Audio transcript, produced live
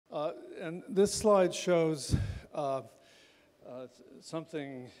And this slide shows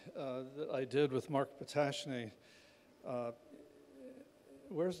something that I did with Mark Pcdh-α.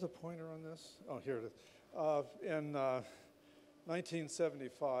 Where's the pointer on this? Oh, here it is. In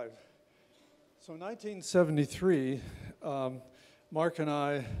 1975. So in 1973, Mark and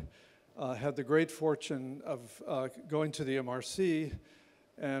I had the great fortune of going to the MRC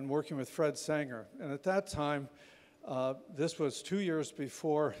and working with Fred Sanger. And at that time, this was 2 years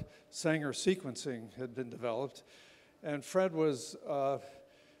before Sanger sequencing had been developed. And Fred was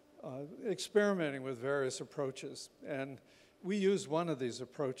experimenting with various approaches. And we used one of these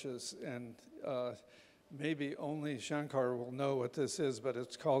approaches, and maybe only Shankar will know what this is, but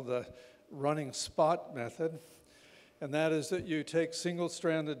it's called the running spot method. And that is that you take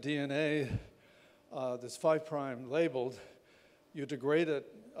single-stranded DNA that's 5' labeled, you degrade it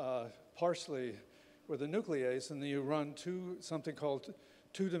partially with a nuclease, and then you run something called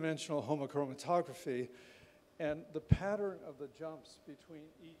two-dimensional homochromatography. And the pattern of the jumps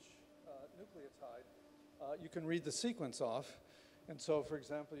between each nucleotide, you can read the sequence off. And so, for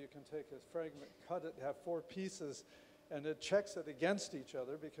example, you can take a fragment, cut it, have 4 pieces, and it checks it against each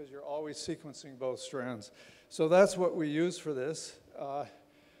other because you're always sequencing both strands. So that's what we use for this.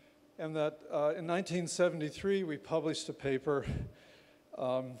 And that in 1973, we published a paper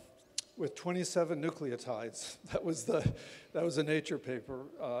with 27 nucleotides. That was a Nature paper.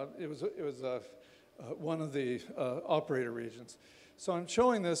 It was one of the operator regions. So I'm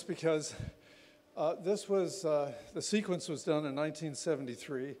showing this because this was, the sequence was done in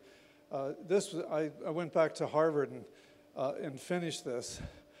 1973. I went back to Harvard and finished this.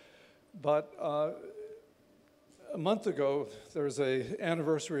 But a month ago, there was an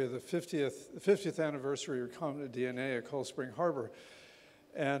anniversary of the 50th anniversary of recombinant DNA at Cold Spring Harbor.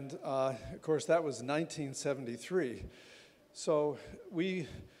 And of course, that was 1973. So we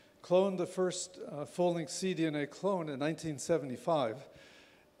cloned the first full-length cDNA clone in 1975.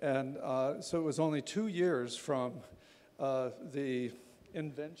 And so it was only 2 years from the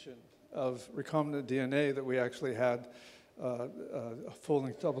invention of recombinant DNA that we actually had a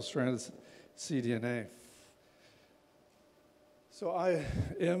full-length double-stranded cDNA. So I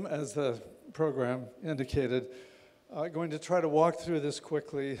am, as the program indicated, going to try to walk through this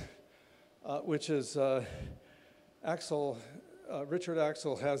quickly, which is Richard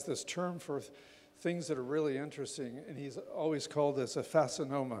Axel has this term for things that are really interesting, and he's always called this a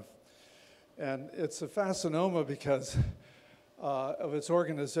fascinoma. And it's a fascinoma because of its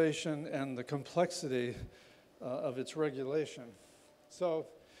organization and the complexity of its regulation. So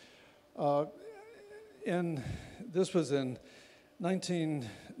this was in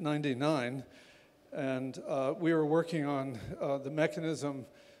 1999, and we were working on the mechanism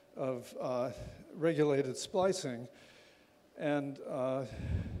of regulated splicing. And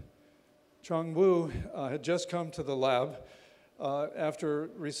Chong Wu had just come to the lab after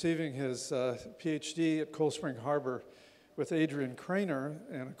receiving his PhD at Cold Spring Harbor with Adrian Craner.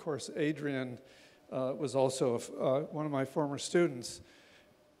 And of course, Adrian was also one of my former students.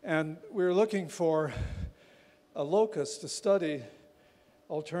 And we were looking for a locus to study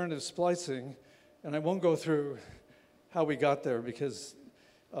alternative splicing. And I won't go through how we got there because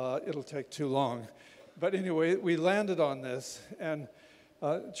it'll take too long. But anyway, we landed on this, and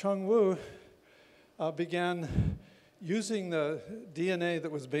Chong Wu began using the DNA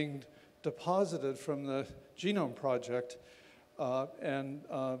that was being deposited from the Genome Project and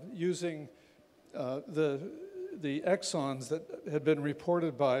using the exons that had been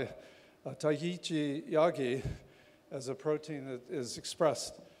reported by Taiichi Yagi as a protein that is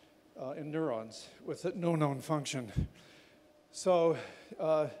expressed in neurons with no known function. So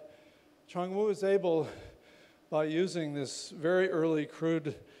Chong Wu was able, by using this very early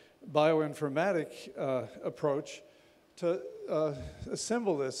crude bioinformatic approach, to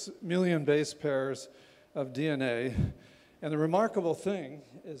assemble this million base pairs of DNA. And the remarkable thing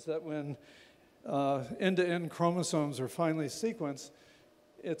is that when end-to-end chromosomes are finally sequenced,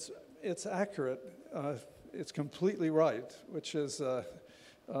 it's accurate. It's completely right, which is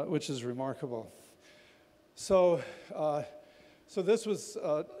remarkable. So this was,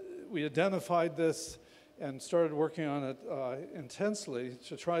 we identified this and started working on it intensely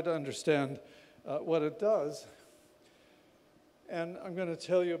to try to understand what it does. And I'm going to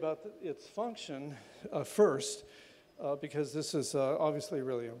tell you about its function first, because this is obviously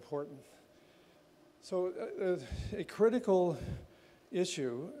really important. So a critical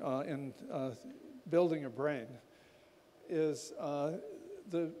issue in building a brain is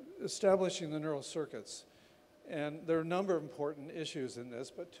establishing the neural circuits. And there are a number of important issues in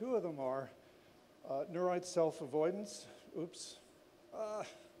this, but two of them are neurite self-avoidance. Oops.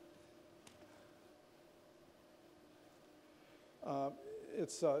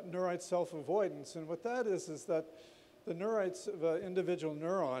 It's neurite self-avoidance. And what that is that the neurites of an individual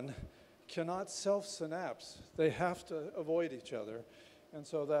neuron cannot self-synapse. They have to avoid each other. And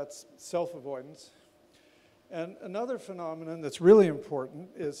so that's self-avoidance. And another phenomenon that's really important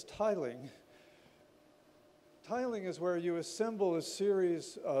is tiling. Tiling is where you assemble a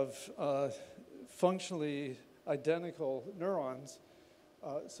series of functionally identical neurons,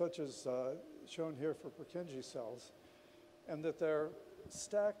 such as shown here for Purkinje cells, and that they're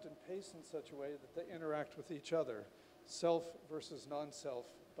stacked and paced in such a way that they interact with each other, self versus non-self,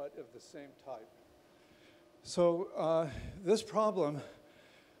 but of the same type. So this problem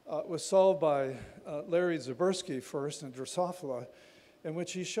was solved by Larry Zabursky first in Drosophila, in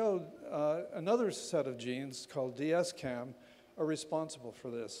which he showed another set of genes called DS-CAM are responsible for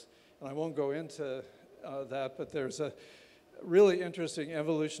this. And I won't go into that, but there's a really interesting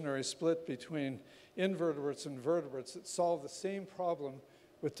evolutionary split between invertebrates and vertebrates that solve the same problem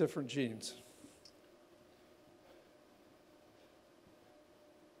with different genes.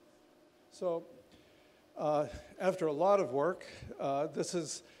 So after a lot of work, this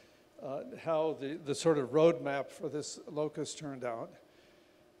is how the sort of roadmap for this locus turned out.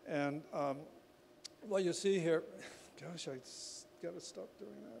 And what you see here, gosh, I got to stop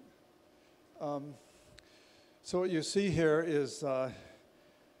doing that. So what you see here is gosh.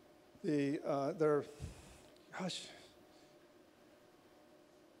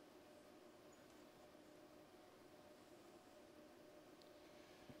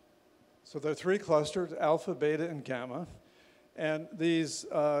 So there are three clusters, alpha, beta, and gamma. And these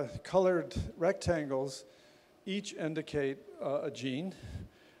colored rectangles each indicate a gene.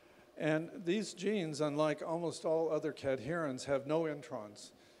 And these genes, unlike almost all other cadherins, have no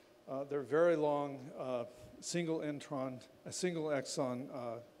introns. They're very long single exon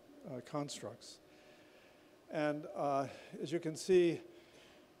constructs. And as you can see,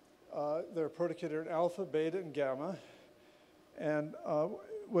 there are Protocadherin alpha, beta, and gamma. And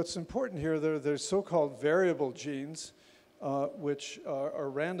what's important here, there's so-called variable genes, which are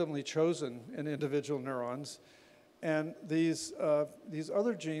randomly chosen in individual neurons. And these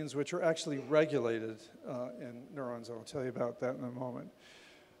other genes, which are actually regulated in neurons, I'll tell you about that in a moment.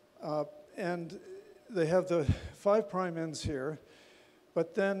 And they have the 5' ends here,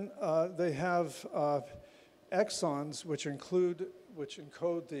 but then they have exons which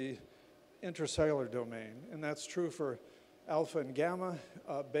encode the intracellular domain, and that's true for alpha and gamma.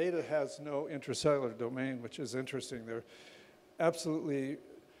 Beta has no intracellular domain, which is interesting. They're absolutely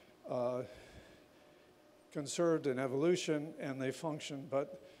conserved in evolution, and they function,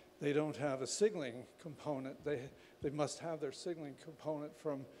 but they don't have a signaling component. They must have their signaling component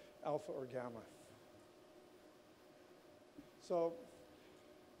from alpha or gamma. So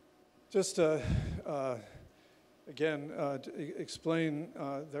just to, again, explain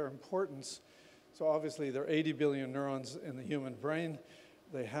their importance. So obviously there are 80 billion neurons in the human brain.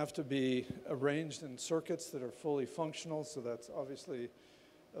 They have to be arranged in circuits that are fully functional, so that's obviously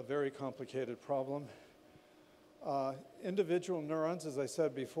a very complicated problem. Individual neurons, as I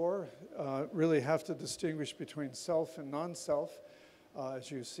said before, really have to distinguish between self and non-self.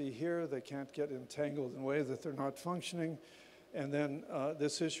 As you see here, they can't get entangled in ways that they're not functioning. And then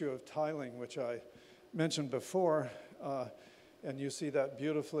this issue of tiling, which I mentioned before, and you see that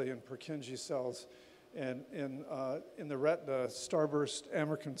beautifully in Purkinje cells. And in the retina, starburst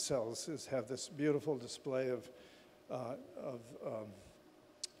Amerkant cells have this beautiful display of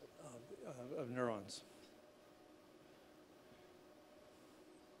neurons.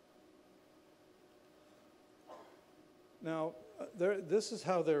 Now, this is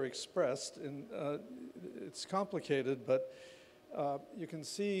how they're expressed, and it's complicated, but you can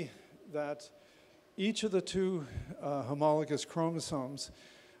see that each of the two homologous chromosomes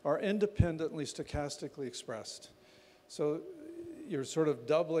are independently stochastically expressed. So you're sort of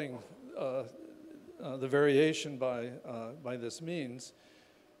doubling the variation by this means.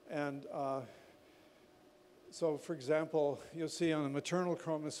 And so, for example, you'll see on the maternal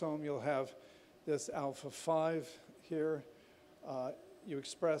chromosome, you'll have this alpha 5 here. You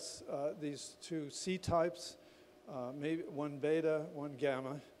express these two C types, maybe one beta, one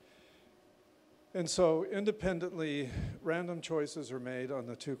gamma. And so independently, random choices are made on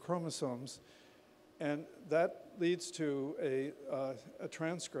the two chromosomes, and that leads to a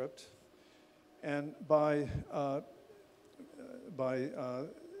transcript. And by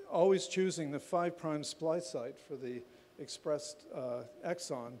always choosing the 5' splice site for the expressed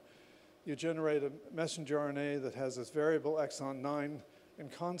exon, you generate a messenger RNA that has this variable exon 9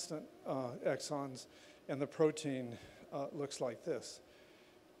 and constant exons, and the protein looks like this.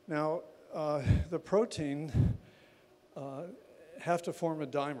 Now, the protein have to form a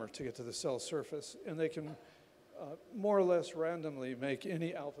dimer to get to the cell surface, and they can more or less randomly make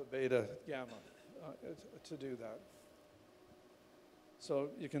any alpha, beta, gamma to do that. So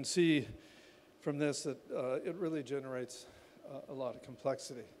you can see from this that it really generates a lot of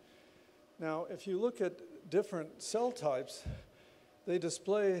complexity. Now, if you look at different cell types, they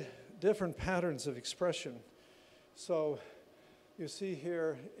display different patterns of expression. So you see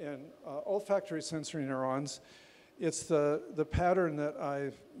here in olfactory sensory neurons, it's the pattern that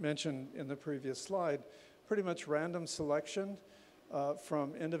I mentioned in the previous slide, pretty much random selection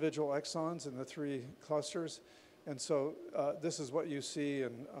from individual exons in the 3 clusters. And so this is what you see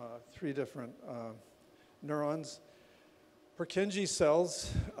in 3 different neurons. Purkinje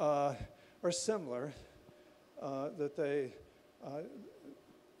cells are similar, that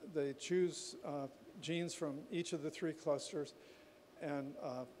they choose genes from each of the 3 clusters, and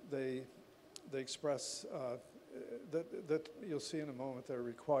they express that you'll see in a moment they're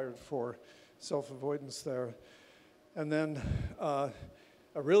required for self-avoidance there. And then a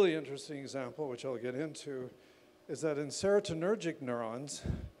really interesting example, which I'll get into, is that in serotonergic neurons,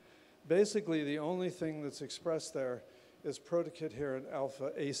 basically the only thing that's expressed there is Protocadherin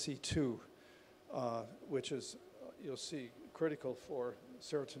alpha AC2, which is, you'll see, critical for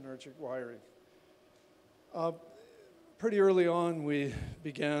serotonergic wiring. Pretty early on, we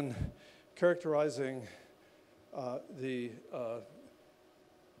began characterizing the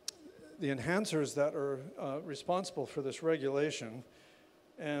enhancers that are responsible for this regulation.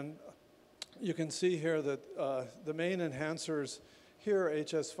 And you can see here that the main enhancers here,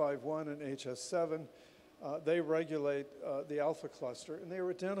 HS51 and HS7, they regulate the alpha cluster, and they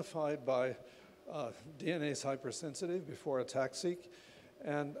were identified by DNase hypersensitive before ATAC-seq,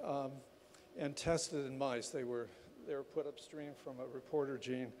 and tested in mice. They were put upstream from a reporter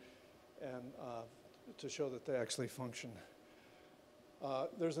gene, and to show that they actually function.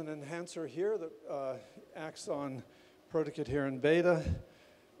 There's an enhancer here that acts on Protocadherin beta,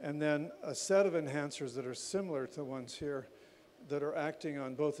 and then a set of enhancers that are similar to the ones here that are acting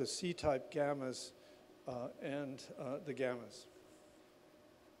on both the C-type gammas and the gammas.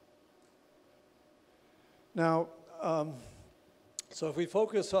 Now, so if we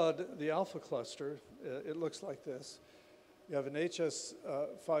focus on the alpha cluster, it looks like this. You have an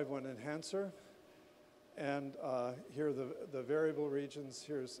HS51 enhancer, and here are the variable regions.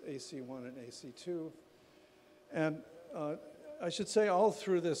 Here's AC1 and AC2. And I should say all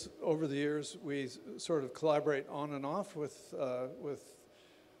through this, over the years, we sort of collaborate on and off with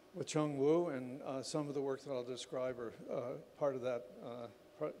Chung Wu, and some of the work that I'll describe are part of that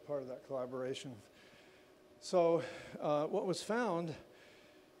collaboration. So what was found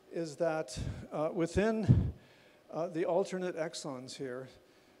is that within the alternate exons here,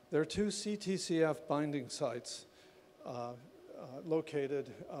 there are 2 CTCF binding sites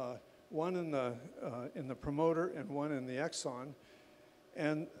located, one in the promoter and one in the exon.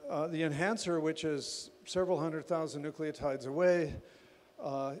 And the enhancer, which is several 100,000 nucleotides away,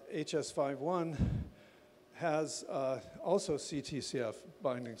 HS51, has also CTCF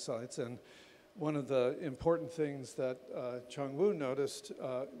binding sites. And one of the important things that Chung Wu noticed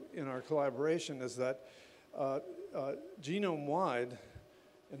in our collaboration is that genome-wide,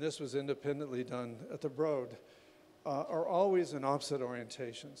 and this was independently done at the Broad, are always in opposite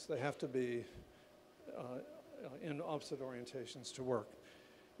orientations. They have to be in opposite orientations to work.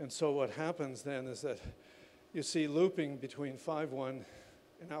 And so what happens then is that you see looping between 5-1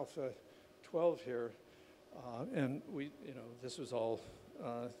 and alpha 12 here, and this was all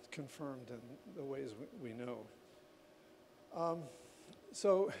confirmed in the ways we know.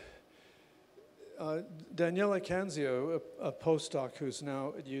 Daniela Canzio, a postdoc who's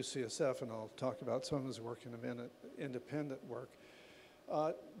now at UCSF, and I'll talk about some of his work in a minute, independent work,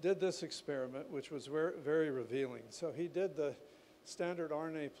 did this experiment, which was very revealing. So he did the standard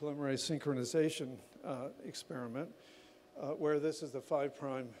RNA polymerase synchronization experiment, where this is the 5'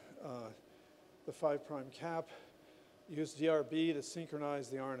 cap. Use DRB to synchronize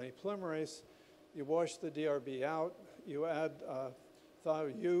the RNA polymerase. You wash the DRB out. You add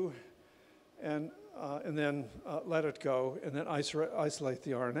thiou, and then let it go, and then isolate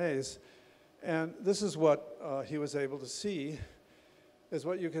the RNAs. And this is what he was able to see, is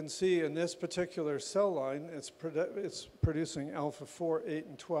what you can see in this particular cell line. It's producing alpha 4, 8,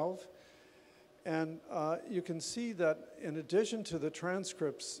 and 12. And you can see that in addition to the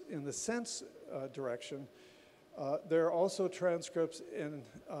transcripts in the sense direction, there are also transcripts in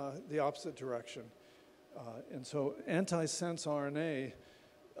the opposite direction. And so antisense RNA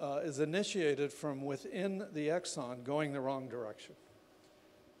is initiated from within the exon going the wrong direction.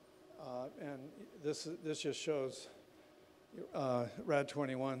 And this just shows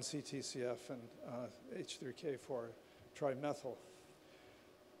Rad21, CTCF, and H3K4 trimethyl.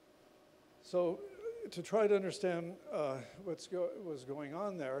 So to try to understand what was going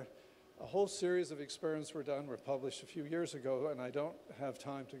on there, a whole series of experiments were done, were published a few years ago, and I don't have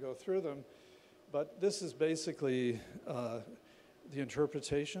time to go through them, but this is basically the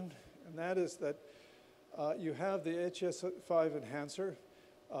interpretation, and that is that you have the HS5 enhancer,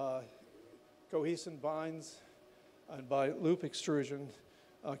 cohesin binds, and by loop extrusion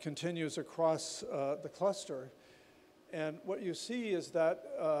continues across the cluster. And what you see is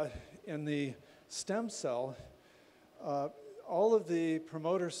that in the stem cell, all of the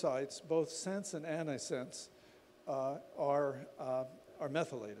promoter sites, both sense and antisense, are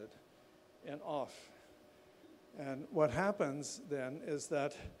methylated and off. And what happens then is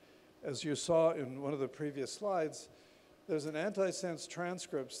that, as you saw in one of the previous slides, there's an antisense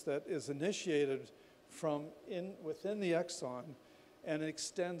transcript that is initiated from within the exon, and it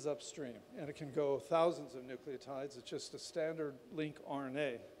extends upstream. And it can go thousands of nucleotides. It's just a standard link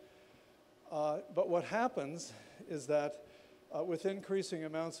RNA. But what happens is that with increasing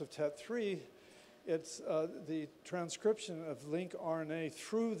amounts of TET3, it's the transcription of link RNA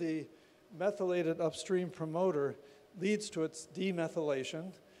through the methylated upstream promoter leads to its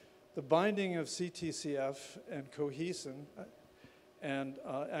demethylation, the binding of CTCF and cohesin, and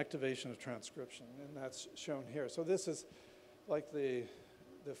activation of transcription, and that's shown here. So this is like the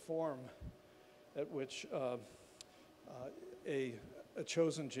form at which a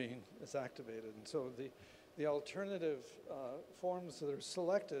chosen gene is activated. And so the alternative forms that are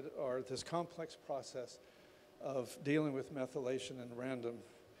selected are this complex process of dealing with methylation and random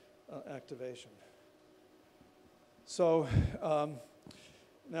activation. So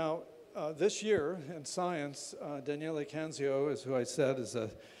now, this year in science, Daniele Canzio, who I said is a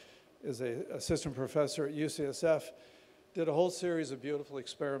assistant professor at UCSF, did a whole series of beautiful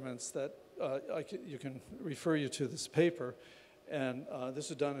experiments that you can refer you to this paper. And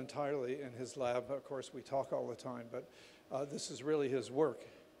this is done entirely in his lab. Of course, we talk all the time, but this is really his work.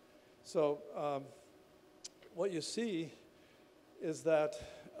 So what you see is that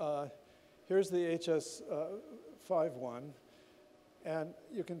here's the HS5-1. And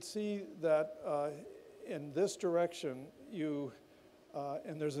you can see that in this direction,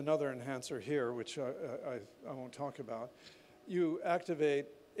 and there's another enhancer here, which I won't talk about, you activate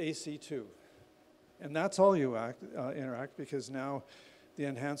AC2. And that's all you interact, because now the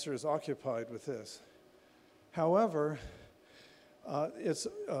enhancer is occupied with this. However,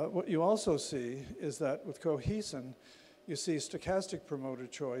 what you also see is that with cohesin, you see stochastic promoter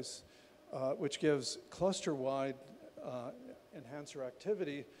choice, which gives cluster-wide enhancer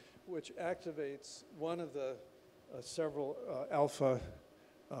activity, which activates one of the several alpha,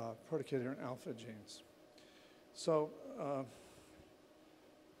 Protocadherin alpha genes. So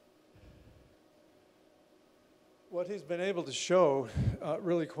what he's been able to show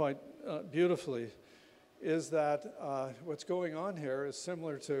really quite beautifully is that what's going on here is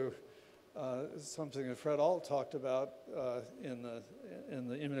similar to something that Fred Alt talked about in the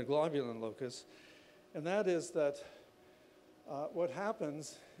immunoglobulin locus, and that is that what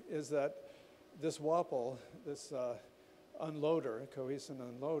happens is that this WAPL, this unloader, cohesin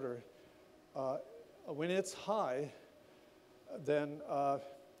unloader, when it's high, then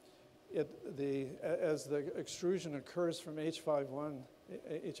as the extrusion occurs from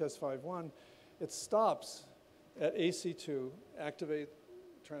HS5-1, it stops at AC2, activate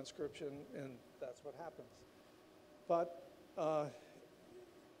transcription, and that's what happens. But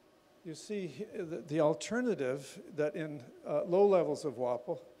you see the alternative that in low levels of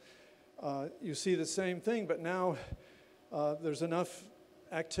WAPL, you see the same thing, but now there's enough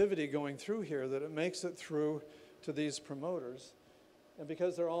activity going through here that it makes it through to these promoters. And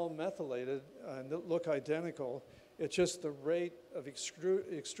because they're all methylated and look identical, it's just the rate of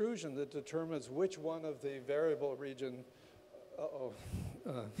extrusion that determines which one of the variable region,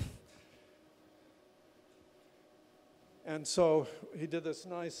 And so he did this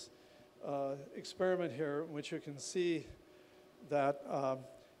nice experiment here in which you can see that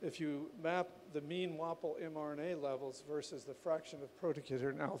if you map the mean WAPL mRNA levels versus the fraction of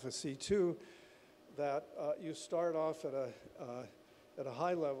Protocadherin alpha C2, that you start off at a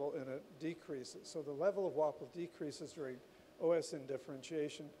high level and it decreases. So the level of WAPL decreases during OSN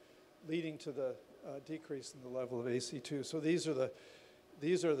differentiation, leading to the decrease in the level of AC2. So these are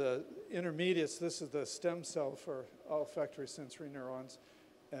the intermediates. This is the stem cell for olfactory sensory neurons,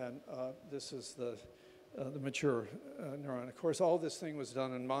 and this is the mature neuron. Of course, all this thing was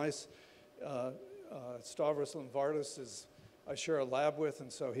done in mice. Stavros Lomvardis I share a lab with,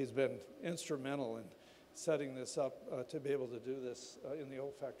 and so he's been instrumental setting this up to be able to do this in the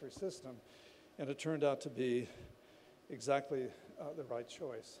olfactory system. And it turned out to be exactly the right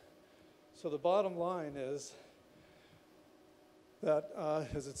choice. So the bottom line is that,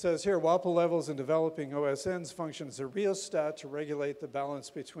 as it says here, WAPL levels in developing OSNs function as a rheostat to regulate the balance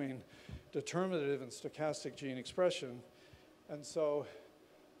between determinative and stochastic gene expression. And so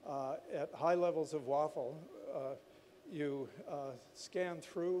at high levels of WAPL, you scan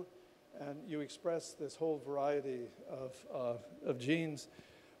through and you express this whole variety of genes,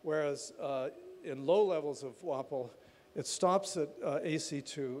 whereas in low levels of WAPL, it stops at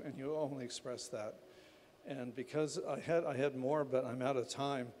AC2 and you only express that. And because I had more, but I'm out of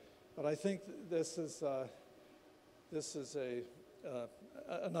time. But I think this is a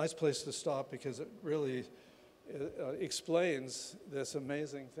nice place to stop because it really explains this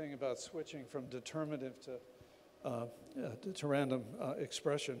amazing thing about switching from determinative to random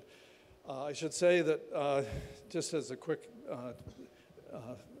expression. I should say that just as a quick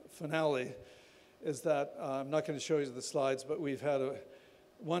finale, is that I'm not going to show you the slides, but we've had a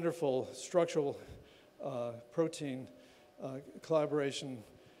wonderful structural protein collaboration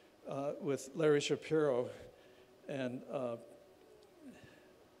with Larry Shapiro, and God,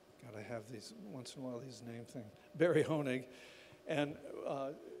 I have these once in a while, these name things, Barry Honig, and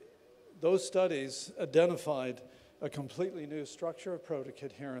those studies identified a completely new structure of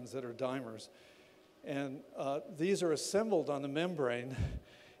protocadherins that are dimers, and these are assembled on the membrane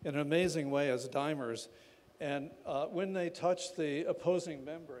in an amazing way as dimers, and when they touch the opposing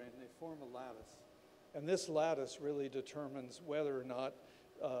membrane, they form a lattice. And this lattice really determines whether or not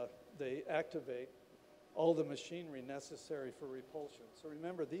they activate all the machinery necessary for repulsion. So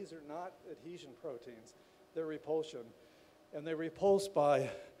remember, these are not adhesion proteins, they're repulsion. And they repulse by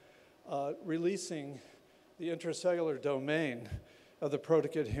releasing the intracellular domain of the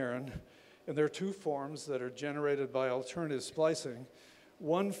protocadherin. And there are two forms that are generated by alternative splicing.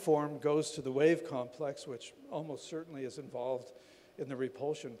 One form goes to the wave complex, which almost certainly is involved in the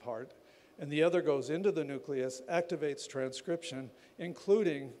repulsion part. And the other goes into the nucleus, activates transcription,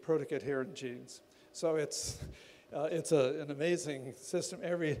 including protocadherin genes. So it's an amazing system.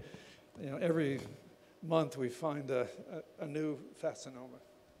 Every month we find a new fascinoma.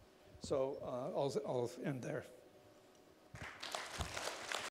 So I'll end there.